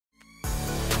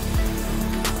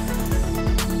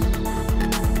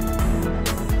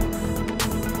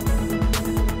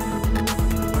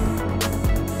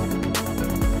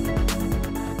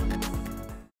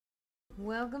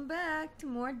back to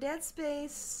more Dead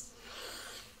Space.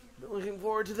 Been looking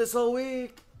forward to this all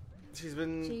week. She's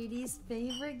been... JD's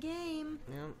favorite game.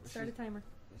 Yeah. Start a timer.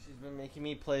 She's been making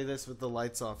me play this with the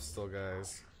lights off still,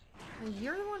 guys.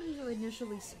 You're the one who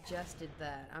initially suggested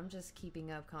that. I'm just keeping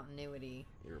up continuity.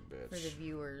 You're a bitch. For the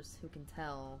viewers who can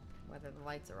tell whether the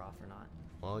lights are off or not.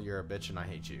 Well, you're a bitch and I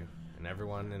hate you. And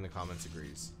everyone in the comments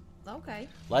agrees. Okay.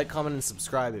 Like, comment, and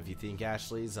subscribe if you think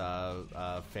Ashley's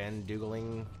a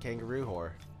fan-doogling kangaroo whore.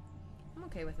 I'm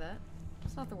okay with that.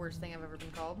 It's not the worst thing I've ever been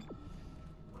called.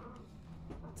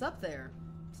 It's up there.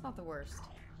 It's not the worst.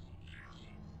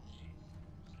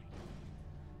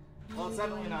 Well, it's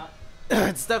definitely not.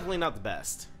 It's definitely not the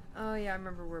best. Oh yeah, I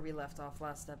remember where we left off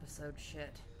last episode.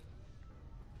 Shit.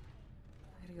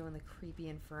 I gotta go in the creepy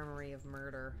infirmary of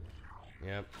murder.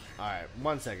 Yep. Alright,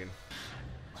 1 second.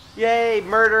 Yay,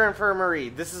 murder infirmary.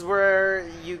 This is where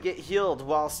you get healed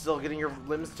while still getting your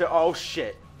limbs to... Oh,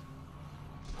 shit.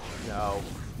 No.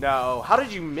 No. How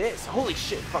did you miss? Holy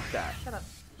shit, fuck that. Shut up.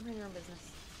 Mind your own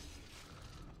business.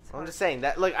 I'm just saying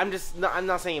that, like, I'm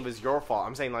not saying it was your fault.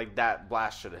 I'm saying, like, that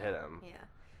blast should have hit him. Yeah.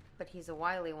 But he's a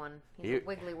wily one. He's a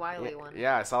wiggly wily one.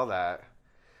 Yeah, I saw that.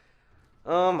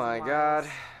 Oh my god.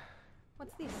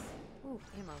 What's this? Ooh,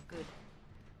 ammo. Good.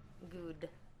 Good.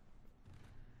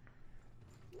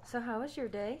 So how was your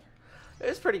day? It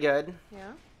was pretty good.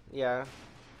 Yeah? Yeah.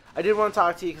 I did want to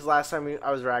talk to you because last time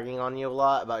I was ragging on you a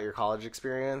lot about your college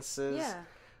experiences. Yeah.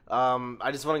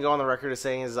 I just want to go on the record as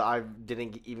saying is I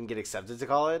didn't even get accepted to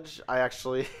college. I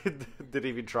actually didn't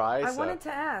even try. I wanted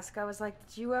to ask. I was like,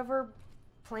 did you ever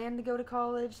plan to go to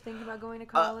college? Think about going to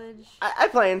college? I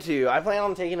plan to. I plan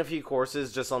on taking a few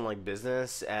courses just on like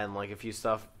business and like a few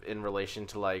stuff in relation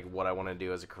to like what I want to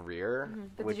do as a career. Mm-hmm.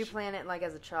 But did you plan it like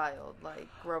as a child, like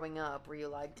growing up? Were you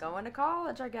like going to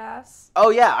college? I guess. Oh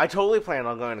yeah, I totally planned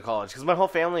on going to college because my whole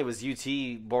family was UT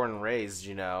born and raised,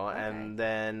 you know, Okay. and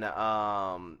then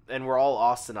and we're all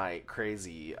Austinite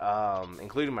crazy,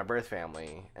 including my birth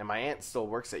family, and my aunt still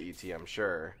works at UT, I'm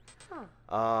sure.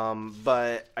 Huh.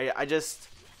 But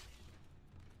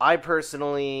I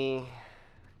personally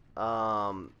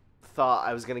thought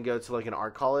I was gonna go to like an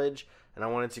art college, and I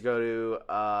wanted to go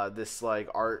to this like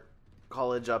art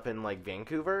college up in like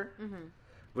Vancouver,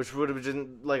 which would have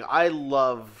been like, I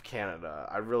love Canada,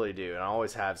 I really do, and I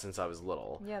always have since I was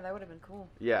little. Yeah, that would have been cool.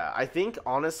 Yeah, I think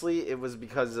honestly it was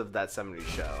because of that '70s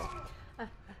show.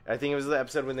 I think it was the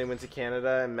episode when they went to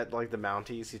Canada and met like the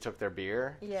Mounties who took their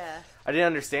beer. Yeah. I didn't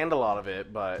understand a lot of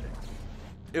it, but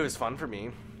it was fun for me.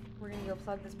 We're gonna go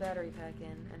plug this battery pack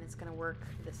in, and it's gonna work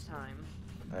this time.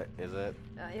 Is it?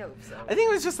 I hope so. I think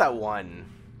it was just that one.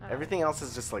 Oh. Everything else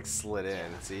is just like slid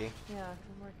in, see? Yeah,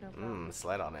 it'll work no problem.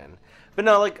 Slide on in. But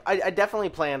no, like, I definitely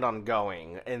planned on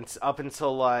going. And up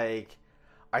until, like,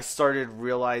 I started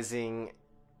realizing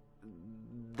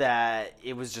that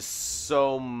it was just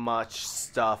so much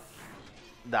stuff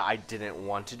that I didn't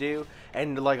want to do.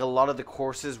 And, like, a lot of the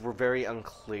courses were very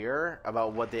unclear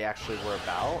about what they actually were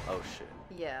about. Oh, shit.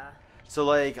 Yeah. So,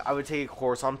 like, I would take a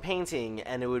course on painting,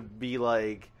 and it would be,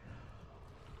 like,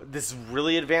 this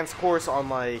really advanced course on,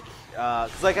 like,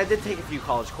 because, like, I did take a few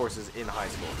college courses in high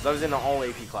school, because I was in all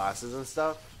AP classes and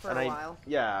stuff. For a while.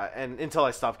 Yeah, and until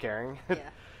I stopped caring. Yeah.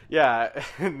 Yeah.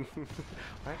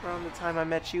 Right around the time I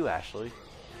met you, Ashley.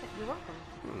 You're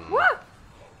welcome. Woo!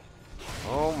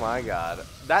 Oh, my God.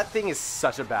 That thing is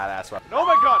such a badass weapon. Oh,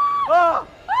 my God! Ah!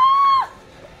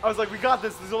 I was like, we got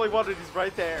this. There's only one, and he's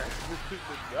right there.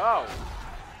 No.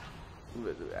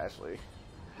 Ashley.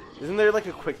 Isn't there like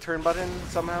a quick turn button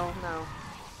somehow? No.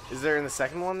 Is there in the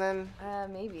second one then?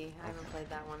 Maybe. I haven't played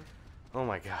that one. Oh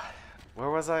my god. Where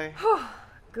was I?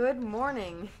 Good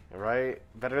morning. Right?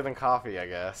 Better than coffee, I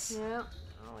guess. Yeah.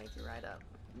 I'll wake you right up.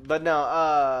 But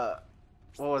no,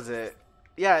 what was it?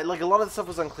 Yeah, like a lot of the stuff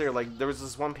was unclear. Like there was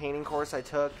this one painting course I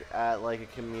took at like a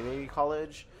community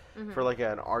college for like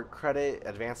an art credit,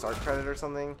 advanced art credit or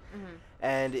something.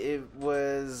 And it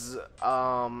was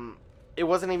it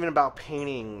wasn't even about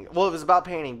painting. Well, it was about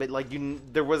painting, but like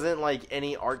there wasn't like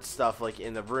any art stuff like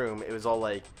in the room. It was all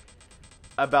like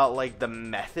about like the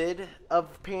method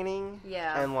of painting.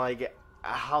 Yeah. And like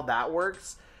how that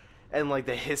works and like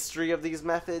the history of these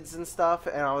methods and stuff.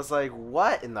 And I was like,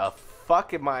 what in the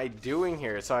fuck am I doing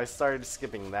here? So I started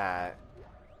skipping that.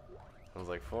 I was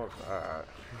like, fuck that.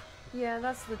 Yeah,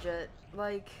 that's legit.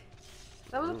 Like,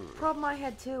 that was a problem I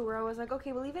had too, where I was like,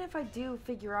 okay, well, even if I do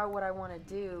figure out what I want to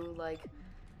do, like,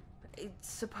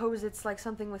 suppose it's like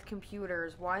something with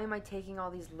computers, why am I taking all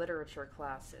these literature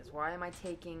classes? Why am I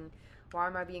taking why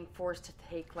am I being forced to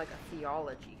take, like, a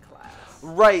theology class?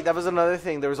 Right, that was another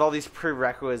thing. There was all these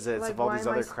prerequisites Like, of all these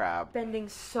other why crap. spending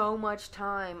so much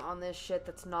time on this shit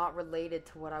that's not related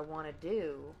to what I want to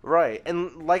do? Right,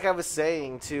 and like I was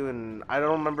saying, too, and I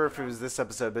don't remember if it was this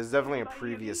episode, but it's definitely a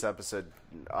previous episode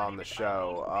on the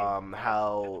show,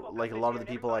 how, like, a lot of the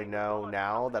people I know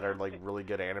now that are, like, really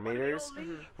good animators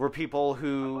were people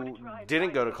who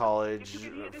didn't go to college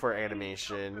for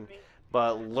animation,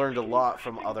 but learned a lot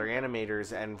from other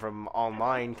animators and from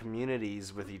online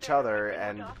communities with each other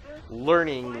and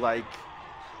learning, like,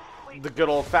 the good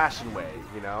old-fashioned way,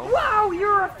 you know? Wow,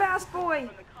 you're a fast boy!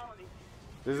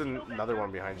 There's another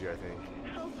one behind you, I think.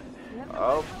 Yep.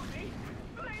 Oh.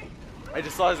 I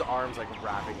just saw his arms, like,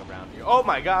 wrapping around you. Oh,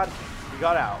 my God! He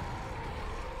got out.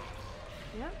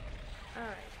 Yep.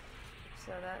 Alright.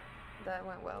 So that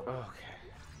went well.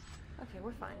 Okay. Okay,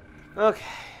 we're fine. Okay.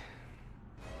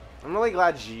 I'm really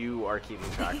glad you are keeping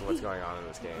track of what's going on in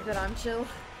this game. That I'm chill.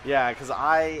 Yeah, because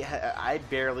I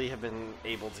barely have been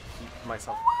able to keep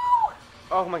myself...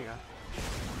 Oh my god.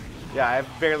 Yeah,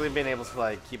 I've barely been able to,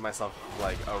 like, keep myself,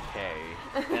 like, okay.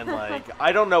 And, like,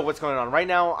 I don't know what's going on. Right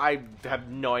now, I have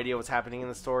no idea what's happening in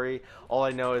the story. All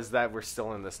I know is that we're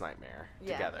still in this nightmare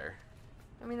together.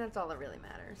 I mean, that's all that really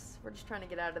matters. We're just trying to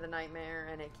get out of the nightmare,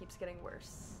 and it keeps getting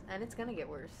worse. And it's gonna get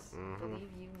worse. Believe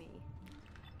you me.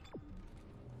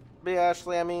 But yeah,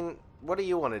 Ashley, I mean, what do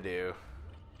you want to do?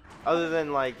 Other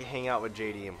than, like, hang out with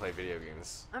JD and play video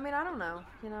games. I mean, I don't know.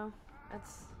 You know,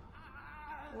 that's...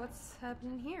 What's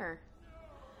happening here?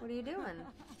 What are you doing?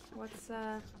 What's,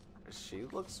 She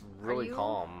looks really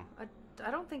calm.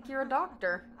 I don't think you're a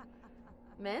doctor.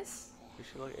 Miss?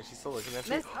 Is she still looking at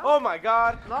you? Miss? Oh my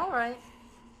god! Alright.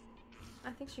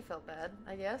 I think she felt bad,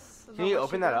 I guess. Can you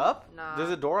open that up? Nah.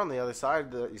 There's a door on the other side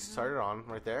that you started on,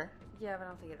 right there. Yeah, but I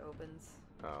don't think it opens.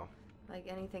 Oh. Like,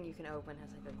 anything you can open has,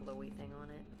 like, a glowy thing on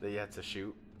it. That you have to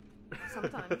shoot?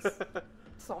 Sometimes.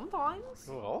 Sometimes.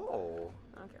 Oh.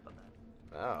 I don't care about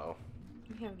that. Oh.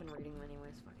 We haven't been reading them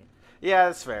anyways, fuck it. Yeah,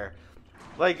 that's fair.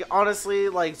 Like, honestly,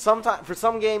 like, for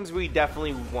some games, we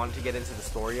definitely want to get into the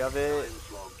story of it.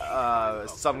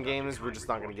 Some games, we're just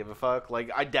not going to give a fuck.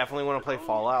 Like, I definitely want to play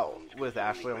Fallout with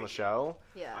Ashley on the show.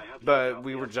 Yeah. But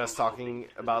we were just talking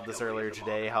about this earlier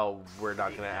today, how we're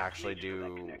not going to actually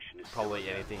do probably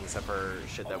anything except for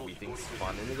shit that we think is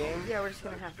fun in the game. Yeah, we're just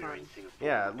going to have fun.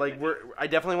 Yeah, like, I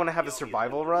definitely want to have a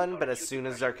survival run, but as soon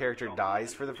as our character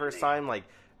dies for the first time, like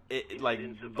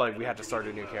we have to start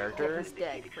a new character. Yeah, he's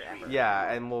dead forever.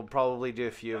 Yeah, and we'll probably do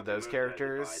a few of those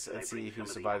characters and see who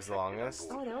survives the longest.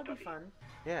 Oh, that would be fun.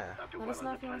 Yeah. Let us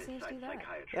know if you want to see us do that.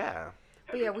 Yeah.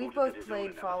 But yeah, we've both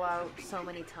played Fallout so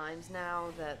many times now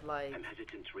that, like, an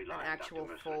actual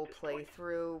full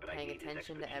playthrough, paying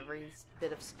attention to every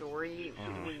bit of story,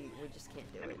 we just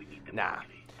can't do it. Nah.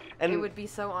 And it would be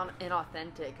so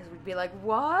inauthentic, because we'd be like,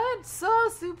 what? So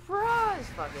surprised!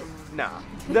 Fuck it. Nah.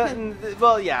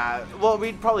 Well, yeah. Well,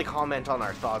 we'd probably comment on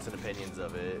our thoughts and opinions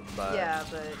of it, but... Yeah,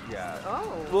 but... Yeah.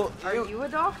 Oh. Well, are you a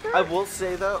doctor? I will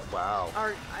say, though... Wow.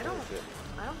 I don't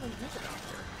think he's a doctor.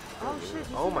 Oh shit,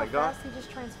 you oh see my how god. fast he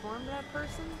just transformed that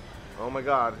person? Oh my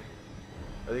god.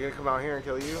 Are they gonna come out here and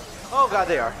kill you? Oh god,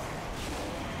 they are.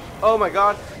 Oh my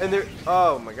god. And they're...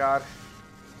 Oh my god.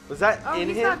 Was that in him?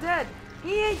 Oh, he's not dead.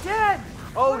 He ain't dead.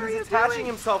 Oh, what he's attaching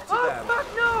himself to them. Oh fuck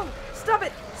no. Stop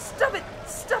it. Stop it.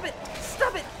 Stop it.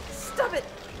 Stop it. Stop it.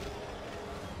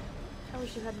 I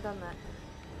wish you hadn't done that.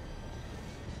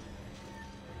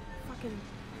 Fucking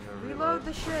reload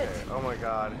the shit. Okay. Oh my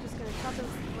god. I'm just gonna chop his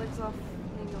legs off.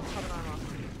 Maybe we'll chop an arm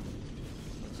off.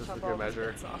 Just chop for good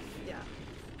measure. Off. Yeah.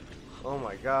 Oh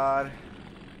my god.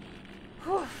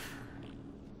 Whew.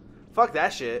 Fuck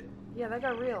that shit. Yeah, that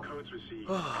got real.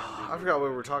 I forgot what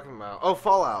we were talking about. Oh,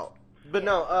 Fallout. But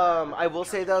no, I will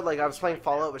say though, like I was playing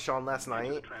Fallout with Sean last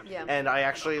night, and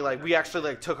we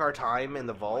actually took our time in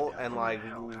the vault and like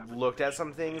looked at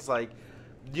some things, like,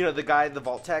 you know, the guy, the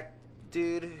vault tech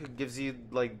dude who gives you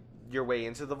like your way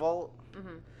into the vault.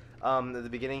 At the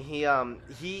beginning, he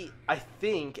I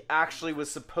think actually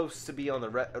was supposed to be on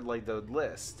the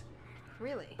list.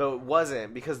 Really? But it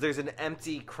wasn't, because there's an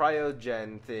empty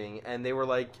cryogen thing, and they were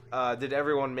like, did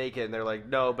everyone make it? And they're like,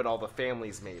 no, but all the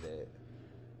families made it.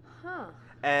 Huh.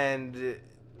 And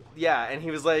yeah, and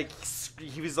he was like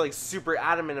super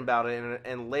adamant about it,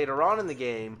 and later on in the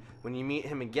game, when you meet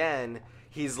him again,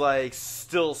 he's like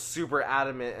still super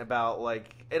adamant about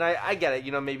like, and I get it,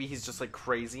 you know, maybe he's just like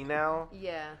crazy now.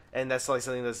 Yeah. And that's like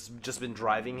something that's just been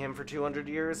driving him for 200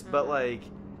 years, but like,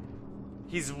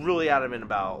 he's really adamant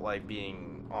about like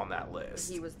being on that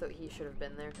list. He should have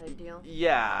been there type deal.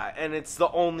 Yeah, and it's the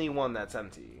only one that's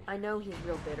empty. I know he's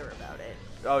real bitter about it.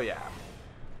 Oh yeah.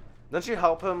 Don't you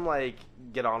help him, like,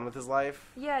 get on with his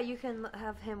life? Yeah, you can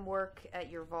have him work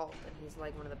at your vault, and he's,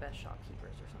 like, one of the best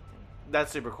shopkeepers or something.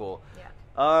 That's super cool. Yeah.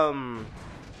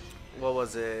 What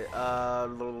was it?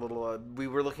 We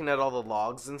were looking at all the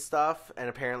logs and stuff, and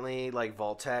apparently, like,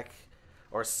 Vault Tech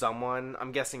or someone,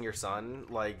 I'm guessing your son,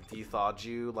 like, dethawed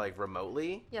you, like,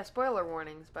 remotely. Yeah, spoiler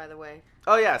warnings, by the way.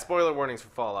 Oh, yeah, spoiler warnings for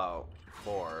Fallout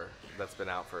 4. That's been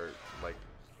out for, like,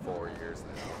 4 years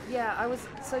now. Yeah,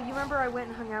 so you remember I went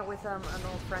and hung out with an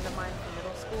old friend of mine from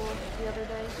middle school the other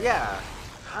day? Yeah.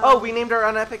 We named our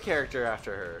unepic character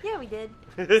after her. Yeah, we did.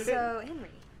 So, Henry.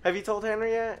 Have you told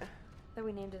Henry yet? That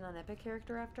we named an unepic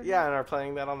character after her? Yeah, and are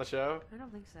playing that on the show? I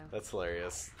don't think so. That's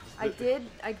hilarious. I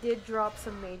did drop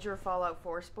some major Fallout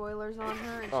 4 spoilers on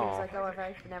her, and she was like, "Oh,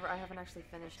 I haven't actually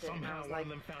finished it." And I was like,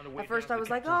 at first I was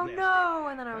like, "Oh no,"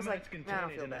 and then I was like, "Nah, I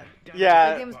don't feel bad."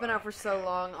 Yeah. The game's been out for so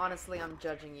long. Honestly, I'm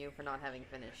judging you for not having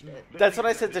finished it. That's what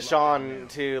I said to Sean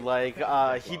too. Like,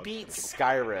 he beat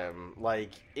Skyrim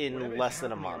like in less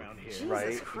than a month, right?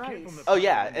 Jesus Christ. Oh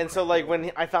yeah, and so like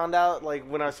when I found out, like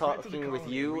when I was talking with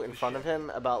you in front of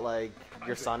him about like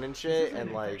your son and shit,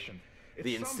 and like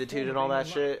the institute and all that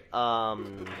shit,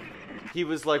 he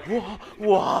was like,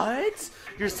 "What?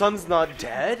 Your son's not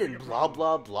dead?" and blah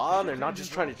blah blah, and they're not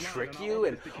just trying to trick you,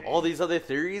 and all these other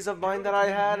theories of mine that I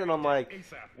had, and I'm like,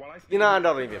 you know, I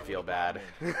don't even feel bad.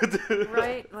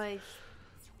 Right? Like,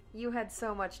 you had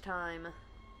so much time.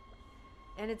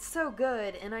 And it's so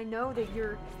good, and I know that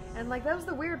you're... And, like, that was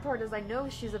the weird part, is I know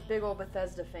she's a big old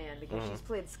Bethesda fan, because she's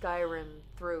played Skyrim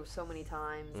through so many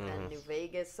times, and New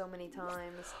Vegas so many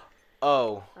times.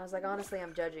 Oh. I was like, honestly,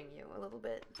 I'm judging you a little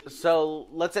bit. So,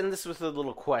 let's end this with a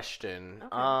little question.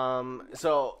 Okay.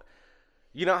 So,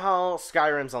 you know how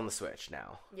Skyrim's on the Switch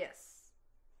now? Yes.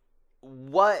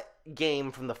 What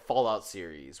game from the Fallout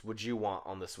series would you want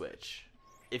on the Switch?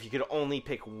 If you could only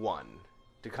pick one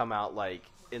to come out, like,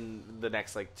 in the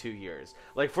next, like, 2 years.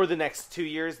 Like, for the next 2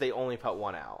 years, they only put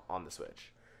one out on the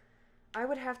Switch. I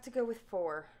would have to go with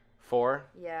 4. 4?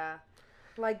 Yeah.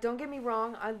 Like, don't get me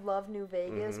wrong, I love New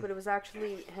Vegas, but it was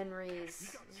actually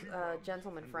Henry's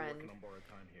gentleman friend,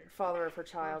 father of her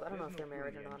child. I don't know if they're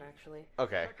married or not, actually.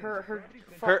 Okay.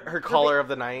 Her caller of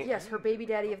the night? Yes, her baby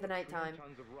daddy of the nighttime.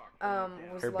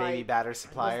 Was her like, baby batter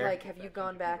supplier? Was like, have you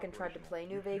gone back and tried to play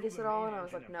New Vegas at all? And I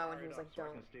was like, no. And he was like,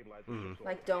 don't.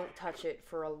 Like, don't touch it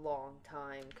for a long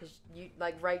time. Because,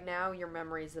 like, right now, your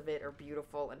memories of it are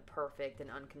beautiful and perfect and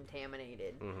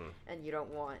uncontaminated. And you don't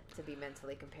want to be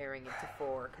mentally comparing it to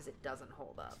 4 because it doesn't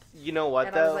hold up. You know what,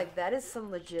 and though? I was like, that is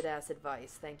some legit-ass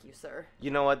advice. Thank you, sir.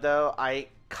 You know what, though? I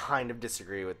kind of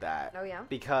disagree with that. Oh, yeah?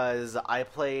 Because I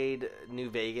played New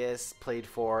Vegas, played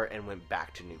 4, and went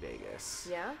back to New Vegas.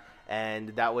 Yeah? And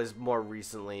that was more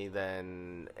recently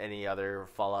than any other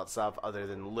Fallout stuff, other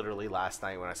than literally last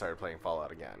night when I started playing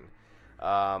Fallout again.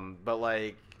 But,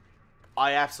 like,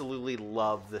 I absolutely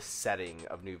love the setting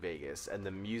of New Vegas, and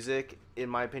the music, in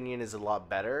my opinion, is a lot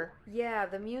better. Yeah,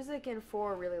 the music in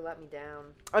 4 really let me down.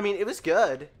 I mean, it was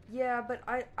good. Yeah, but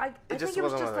I think it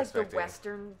was just like the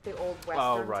old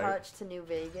Western touch to New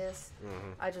Vegas.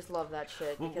 I just love that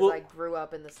shit because I grew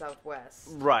up in the Southwest.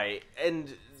 Right,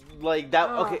 and like that.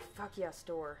 Oh, okay, fuck yeah,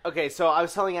 store. Okay, so I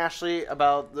was telling Ashley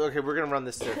about. Okay, we're gonna run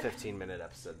this to a 15-minute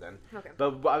episode then. Okay.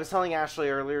 But I was telling Ashley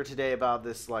earlier today about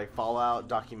this like Fallout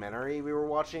documentary we were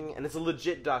watching, and it's a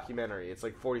legit documentary. It's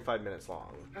like 45 minutes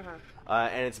long,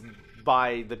 and it's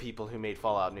by the people who made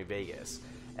Fallout New Vegas.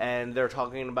 And they're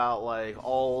talking about like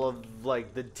all of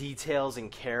like the details and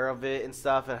care of it and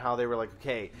stuff, and how they were like,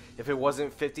 okay, if it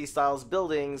wasn't 50 styles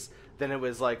buildings, then it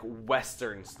was like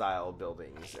Western style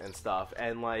buildings and stuff.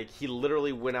 And like he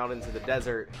literally went out into the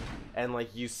desert, and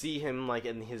like you see him like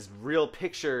in his real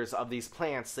pictures of these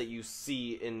plants that you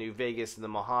see in New Vegas in the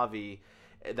Mojave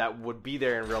that would be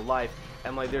there in real life.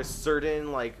 And like there's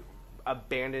certain like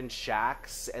abandoned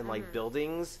shacks and like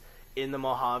buildings in the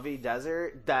Mojave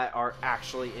Desert that are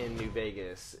actually in New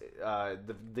Vegas,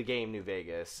 the game New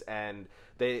Vegas, and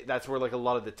that's where like a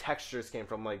lot of the textures came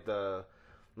from, like the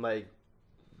like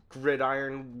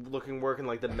gridiron looking work and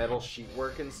like the metal sheet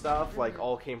work and stuff, like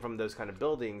all came from those kind of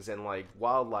buildings and like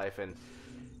wildlife, and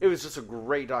it was just a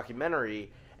great documentary.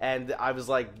 And I was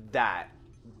like,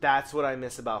 that's what I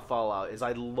miss about Fallout, is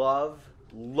I love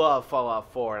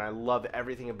Fallout 4 and I love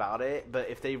everything about it, but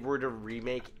if they were to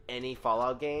remake any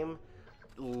Fallout game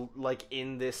like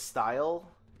in this style,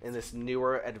 in this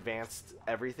newer advanced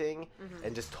everything,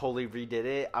 and just totally redid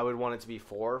it, I would want it to be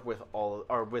 4 with all,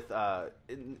 or with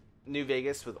New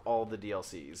Vegas with all the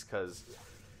DLCs, because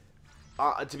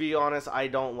to be honest, I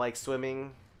don't like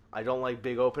swimming, I don't like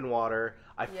big open water,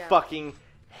 I fucking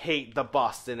hate the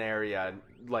Boston area,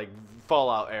 like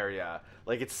Fallout area.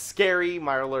 Like, it's scary.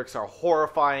 Mirelurks are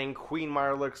horrifying. Queen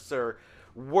Mirelurks are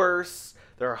worse.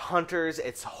 They're hunters.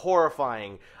 It's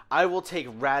horrifying. I will take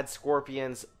rad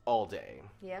scorpions all day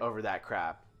over that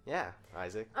crap. Yeah,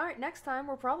 Isaac. All right, next time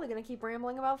we're probably going to keep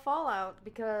rambling about Fallout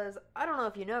because I don't know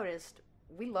if you noticed,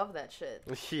 we love that shit.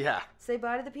 Yeah. Say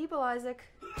bye to the people, Isaac.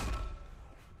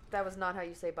 That was not how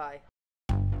you say bye.